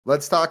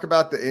Let's talk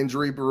about the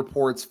injury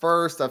reports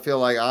first. I feel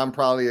like I'm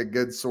probably a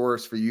good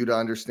source for you to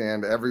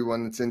understand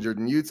everyone that's injured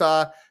in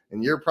Utah,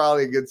 and you're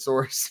probably a good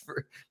source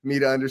for me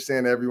to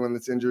understand everyone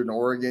that's injured in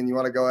Oregon. You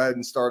want to go ahead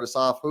and start us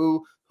off?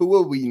 Who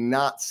will we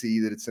not see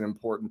that it's an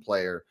important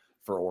player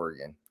for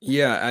Oregon?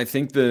 Yeah, I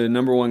think the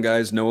number one guy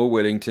is Noah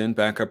Whittington.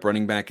 Backup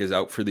running back is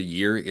out for the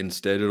year.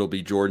 Instead, it'll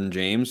be Jordan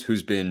James,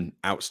 who's been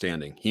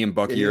outstanding. He and Yeah,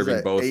 Bucky he has Irving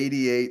an both.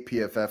 88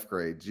 PFF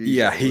grade.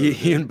 Yeah,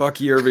 Jesus, he and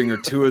Bucky Irving are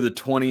two of the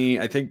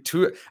 20. I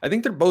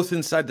think they're both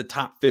inside the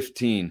top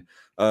 15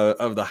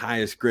 of the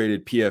highest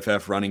graded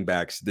PFF running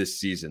backs this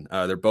season.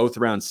 They're both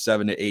around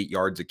 7 to 8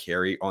 yards a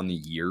carry on the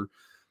year.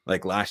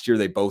 Like last year,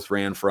 they both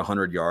ran for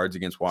 100 yards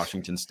against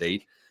Washington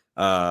State.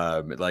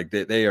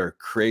 They are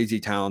crazy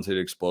talented,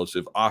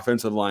 explosive.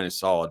 Offensive line is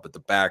solid, but the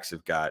backs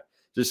have got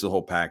just the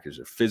whole package.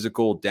 They're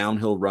physical,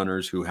 downhill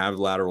runners who have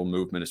lateral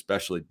movement,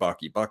 especially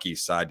Bucky.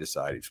 Bucky's side to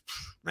side. He's,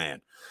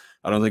 man,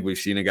 I don't think we've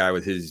seen a guy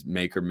with his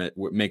make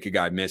a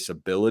guy miss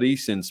ability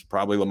since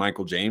probably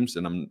LaMichael James,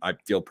 and I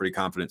feel pretty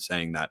confident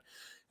saying that.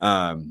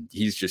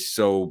 He's just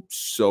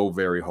so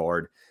very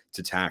hard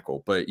to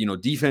tackle. But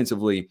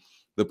defensively,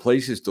 the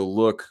places to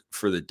look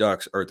for the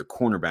Ducks are at the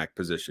cornerback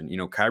position.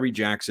 Kyrie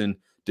Jackson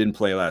didn't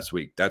play last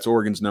week. That's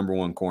Oregon's number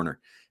one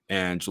corner.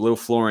 And Jalil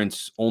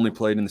Florence only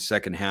played in the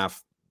second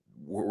half.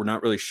 We're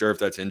not really sure if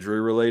that's injury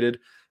related.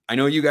 I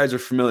know you guys are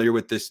familiar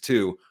with this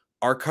too.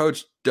 Our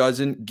coach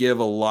doesn't give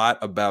a lot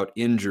about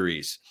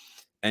injuries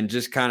and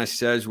just kind of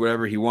says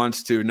whatever he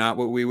wants to, not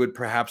what we would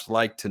perhaps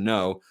like to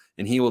know.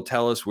 And he will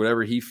tell us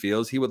whatever he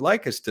feels he would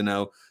like us to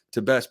know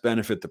to best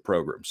benefit the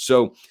program.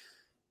 So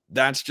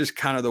that's just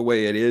kind of the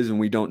way it is, and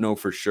we don't know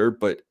for sure.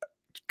 But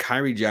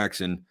Kyrie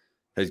Jackson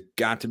has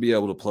got to be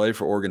able to play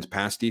for Oregon's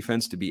pass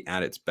defense to be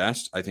at its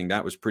best. I think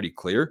that was pretty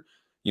clear.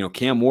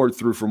 Cam Ward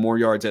threw for more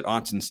yards at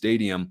Autzen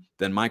Stadium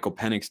than Michael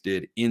Penix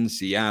did in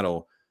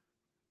Seattle.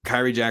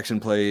 Kyrie Jackson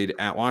played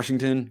at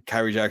Washington.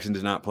 Kyrie Jackson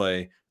does not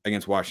play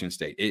against Washington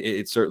State.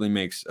 It certainly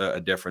makes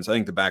a difference. I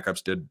think the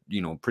backups did,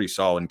 pretty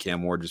solid, and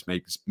Cam Ward just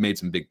made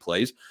some big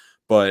plays.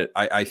 But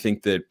I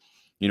think that,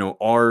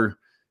 our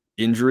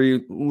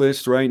injury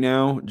list right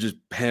now just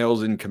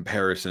pales in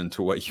comparison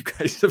to what you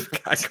guys have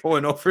got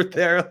going over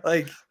there.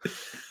 Like,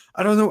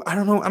 I don't know. I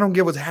don't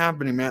get what's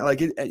happening, man.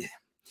 Like, I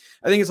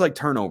think it's like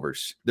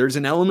turnovers. There's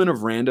an element of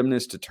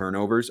randomness to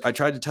turnovers. I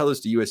tried to tell this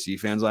to USC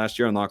fans last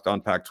year on Locked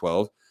On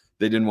Pac-12.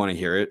 They didn't want to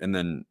hear it. And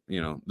then,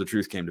 the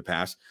truth came to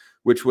pass,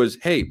 which was,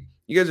 hey,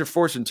 you guys are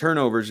forcing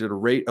turnovers at a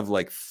rate of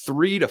like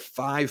 3 to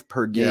 5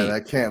 per game. Yeah,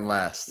 that can't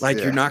last. Like,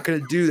 you're not going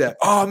to do that.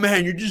 Oh,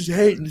 man, you're just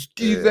hating. This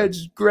defense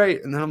is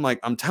great. And then I'm like,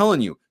 I'm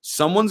telling you,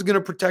 someone's going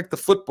to protect the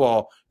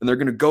football, and they're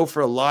going to go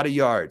for a lot of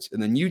yards.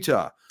 And then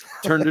Utah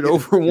turned it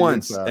over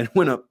once and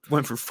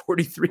went for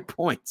 43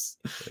 points.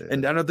 Yeah.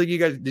 And I don't think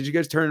did you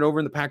guys turn it over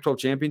in the Pac-12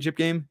 championship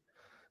game?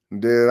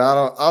 Dude,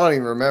 I don't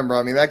even remember.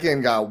 I mean, that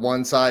game got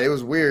one-sided. It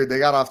was weird. They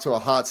got off to a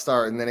hot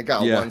start, and then it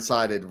got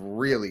one-sided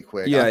really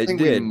quick. Yeah, I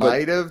think we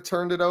might have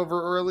turned it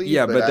over early.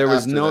 Yeah, but there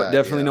was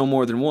definitely no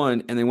more than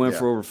one, and they went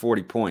for over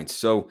 40 points.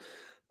 So,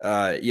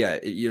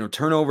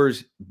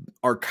 turnovers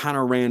are kind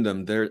of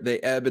random.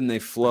 They ebb and they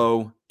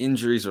flow.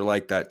 Injuries are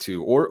like that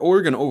too.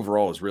 Oregon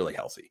overall is really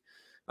healthy.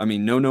 I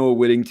mean, no Noah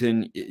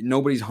Whittington.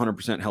 Nobody's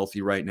 100%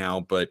 healthy right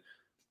now, but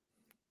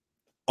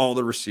all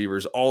the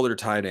receivers, all their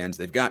tight ends,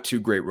 they've got 2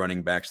 great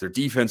running backs. Their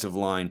defensive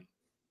line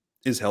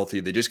is healthy.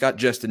 They just got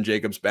Justin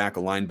Jacobs back,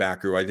 a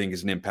linebacker who I think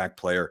is an impact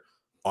player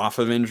off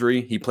of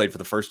injury. He played for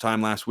the first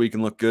time last week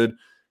and looked good.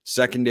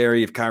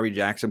 Secondary, if Kyrie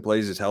Jackson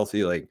plays, is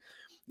healthy. Like,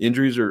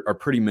 injuries are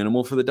pretty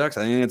minimal for the Ducks.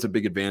 I think that's a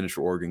big advantage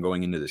for Oregon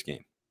going into this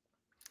game.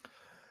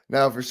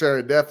 No, for sure.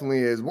 It definitely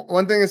is.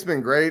 One thing that's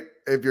been great,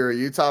 if you're a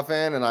Utah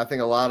fan, and I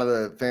think a lot of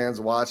the fans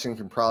watching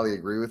can probably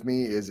agree with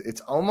me, is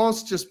it's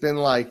almost just been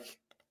like,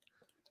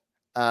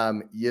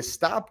 you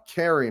stop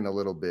caring a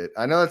little bit.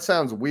 I know that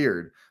sounds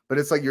weird, but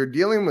it's like you're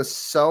dealing with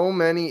so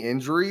many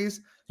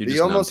injuries.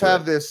 You almost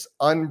have this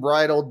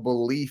unbridled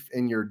belief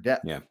in your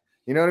depth. Yeah.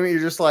 You know what I mean?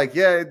 You're just like,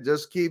 yeah, it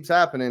just keeps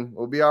happening.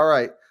 We'll be all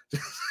right.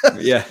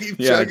 Just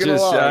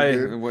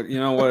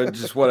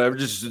whatever.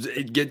 Just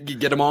get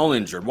them all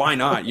injured. Why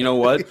not? You know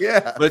what?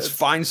 Yeah. Let's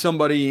find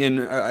somebody in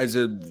as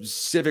a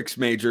civics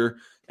major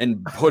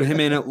and put him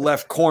in at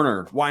left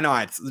corner. Why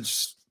not?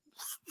 Just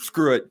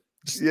screw it.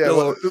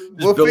 We'll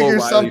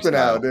figure something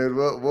out, dude.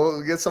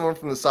 We'll get someone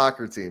from the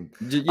soccer team.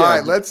 Yeah. All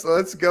right,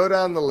 let's go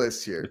down the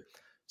list here.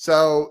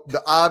 So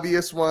the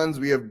obvious ones,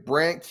 we have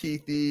Brant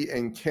Keithy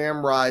and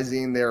Cam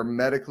Rising. They're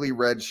medically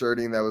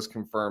redshirting. That was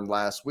confirmed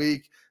last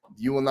week.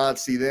 You will not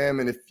see them.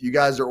 And if you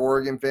guys are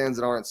Oregon fans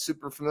that aren't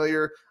super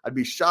familiar, I'd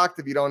be shocked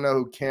if you don't know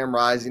who Cam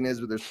Rising is,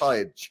 but there's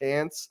probably a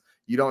chance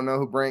you don't know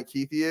who Brant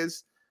Keithy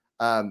is.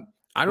 I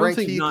don't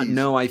think not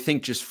know. I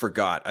think just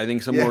forgot. I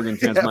think some Oregon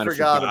fans might have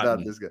forgotten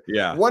about this guy.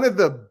 Yeah. One of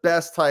the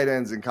best tight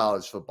ends in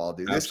college football,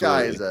 dude.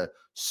 Absolutely. This guy is a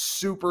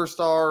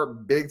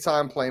superstar,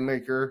 big-time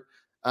playmaker.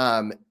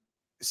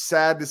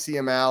 sad to see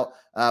him out,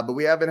 but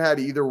we haven't had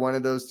either one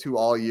of those two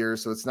all year,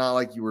 so it's not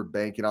like you were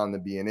banking on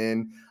them being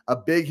in. A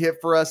big hit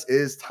for us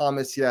is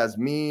Thomas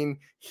Yasmin.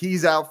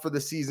 He's out for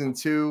the season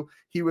too.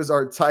 He was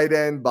our tight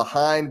end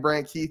behind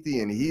Brant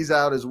Keithy, and he's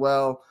out as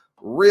well.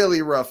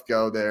 Really rough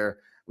go there.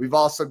 We've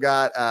also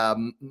got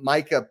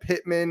Micah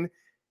Pittman.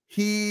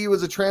 He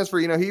was a transfer,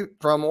 he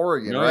from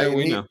Oregon, right? Yeah,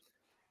 we know.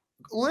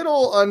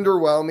 Little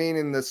underwhelming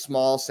in the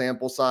small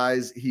sample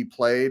size he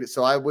played.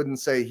 So I wouldn't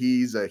say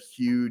he's a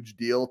huge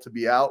deal to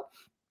be out,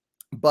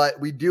 but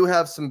we do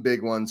have some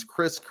big ones.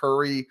 Chris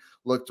Curry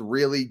looked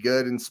really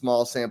good in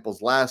small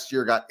samples last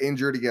year, got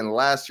injured again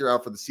last year,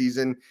 out for the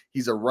season.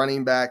 He's a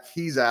running back.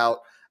 He's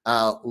out.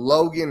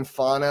 Logan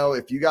Fano,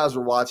 if you guys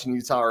were watching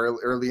Utah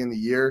early in the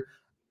year,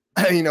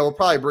 we'll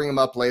probably bring him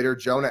up later.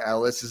 Jonah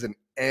Ellis is an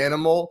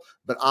animal,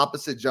 but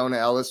opposite Jonah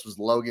Ellis was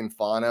Logan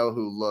Fano,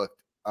 who looked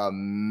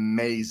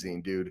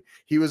amazing, dude.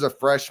 He was a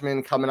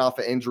freshman coming off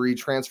an injury,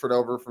 transferred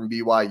over from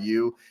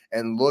BYU,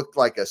 and looked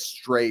like a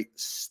straight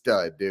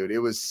stud, dude. It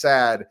was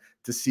sad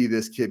to see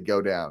this kid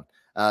go down.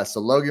 So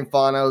Logan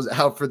Fano's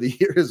out for the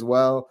year as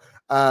well.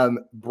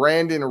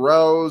 Brandon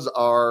Rose,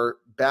 our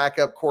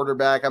backup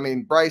quarterback. I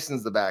mean,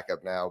 Bryson's the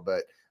backup now,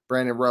 but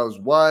Brandon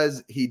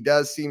Rose he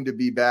does seem to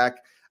be back.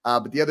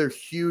 But the other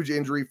huge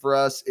injury for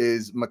us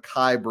is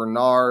Mekhi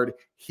Bernard.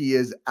 He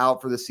is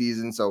out for the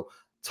season. So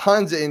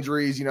tons of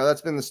injuries.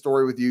 That's been the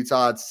story with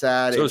Utah. It's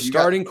sad. So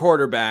starting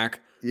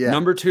quarterback,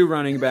 number 2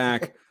 running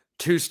back,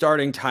 2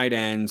 starting tight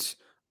ends,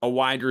 a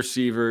wide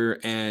receiver,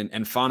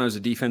 and Fano's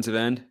a defensive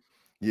end.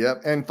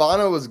 Yep. And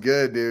Fano was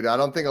good, dude. I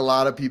don't think a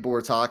lot of people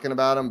were talking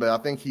about him, but I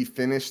think he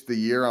finished the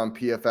year on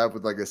PFF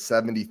with like a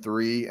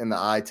 73, and the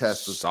eye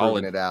test was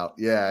proving it out.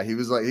 Yeah, he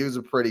was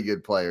a pretty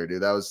good player,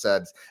 dude. That was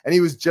sad. And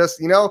he was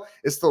just,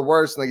 it's the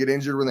worst when they get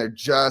injured when they're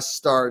just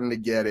starting to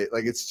get it.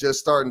 Like, it's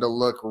just starting to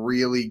look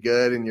really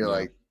good, and you're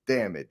like,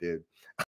 damn it, dude.